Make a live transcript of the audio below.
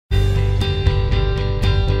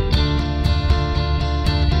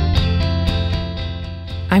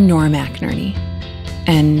I'm Nora McInerney,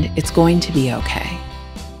 and it's going to be okay.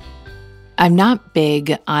 I'm not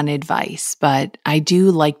big on advice, but I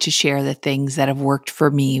do like to share the things that have worked for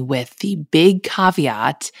me with the big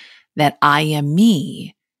caveat that I am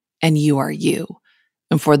me and you are you.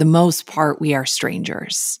 And for the most part, we are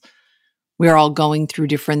strangers. We are all going through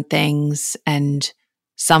different things and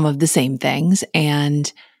some of the same things. And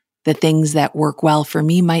the things that work well for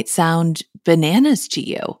me might sound bananas to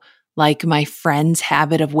you. Like my friend's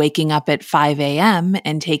habit of waking up at 5 a.m.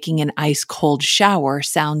 and taking an ice cold shower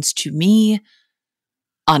sounds to me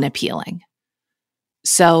unappealing.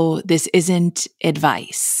 So this isn't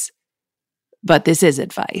advice, but this is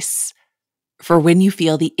advice for when you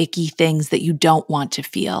feel the icky things that you don't want to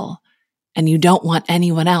feel and you don't want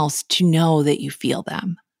anyone else to know that you feel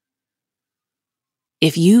them.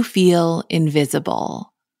 If you feel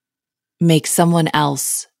invisible, make someone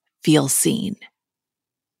else feel seen.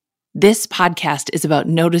 This podcast is about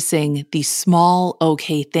noticing the small,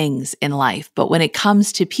 okay things in life. But when it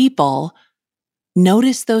comes to people,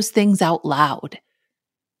 notice those things out loud.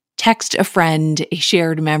 Text a friend a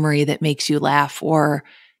shared memory that makes you laugh, or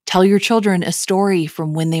tell your children a story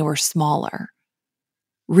from when they were smaller.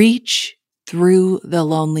 Reach through the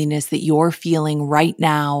loneliness that you're feeling right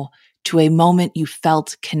now to a moment you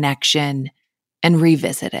felt connection and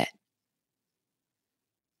revisit it.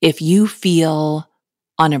 If you feel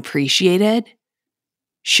unappreciated,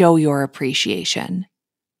 show your appreciation.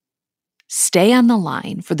 Stay on the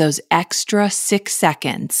line for those extra 6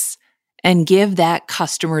 seconds and give that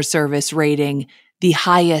customer service rating the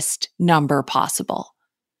highest number possible.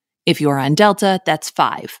 If you're on Delta, that's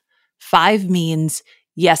 5. 5 means,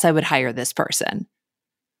 yes, I would hire this person.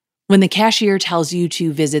 When the cashier tells you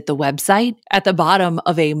to visit the website, at the bottom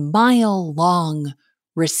of a mile-long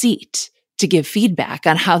receipt to give feedback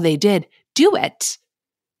on how they did, do it.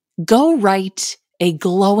 Go write a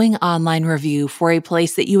glowing online review for a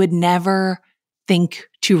place that you would never think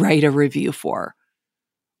to write a review for.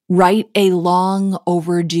 Write a long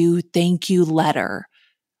overdue thank you letter,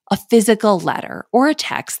 a physical letter or a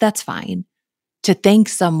text, that's fine, to thank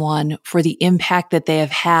someone for the impact that they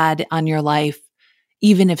have had on your life,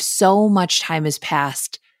 even if so much time has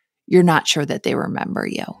passed, you're not sure that they remember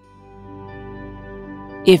you.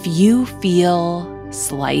 If you feel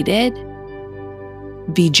slighted,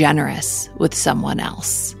 be generous with someone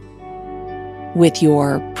else. With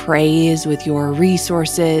your praise, with your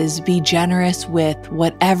resources, be generous with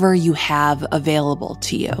whatever you have available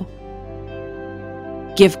to you.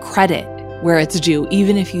 Give credit where it's due,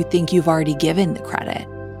 even if you think you've already given the credit.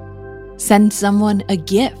 Send someone a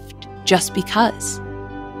gift just because.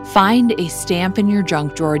 Find a stamp in your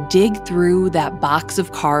junk drawer, dig through that box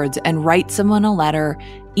of cards and write someone a letter,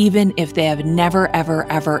 even if they have never, ever,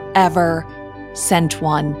 ever, ever sent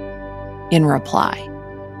one in reply.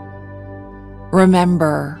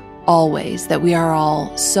 Remember always that we are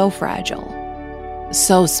all so fragile,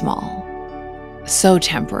 so small, so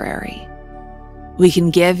temporary. We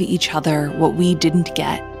can give each other what we didn't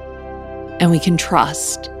get, and we can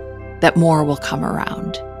trust that more will come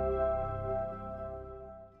around.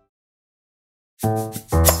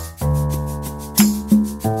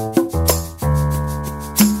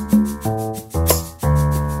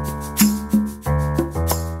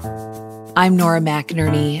 I'm Nora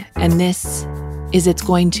McInerney, and this is It's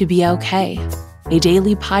Going to Be Okay, a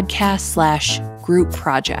daily podcast / group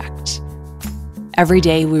project. Every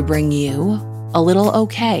day we bring you a little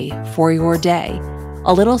okay for your day,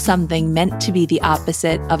 a little something meant to be the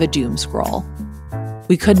opposite of a doom scroll.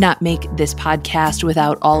 We could not make this podcast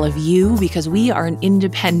without all of you because we are an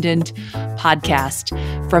independent podcast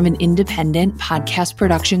from an independent podcast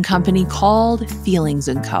production company called Feelings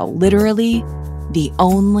 & Co. Literally, the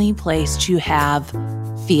only place to have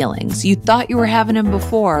feelings. You thought you were having them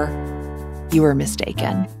before, you were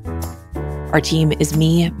mistaken. Our team is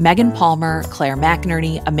me, Megan Palmer, Claire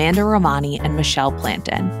McInerney, Amanda Romani, and Michelle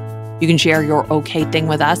Planton. You can share your okay thing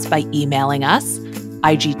with us by emailing us,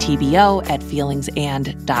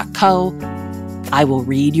 igtbo@feelingsand.co. I will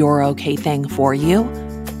read your okay thing for you,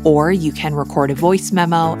 or you can record a voice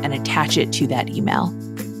memo and attach it to that email.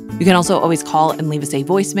 You can also always call and leave us a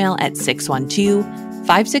voicemail at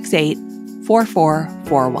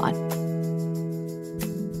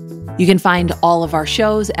 612-568-4441. You can find all of our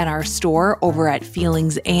shows at our store over at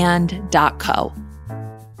feelingsand.co.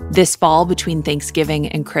 This fall, between Thanksgiving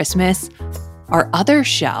and Christmas, our other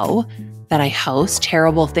show that I host,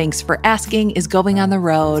 Terrible Thanks for Asking, is going on the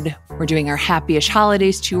road. We're doing our Happy-ish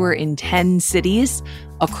Holidays tour in 10 cities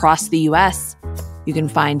across the U.S. You can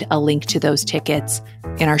find a link to those tickets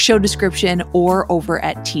in our show description or over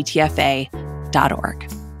at ttfa.org.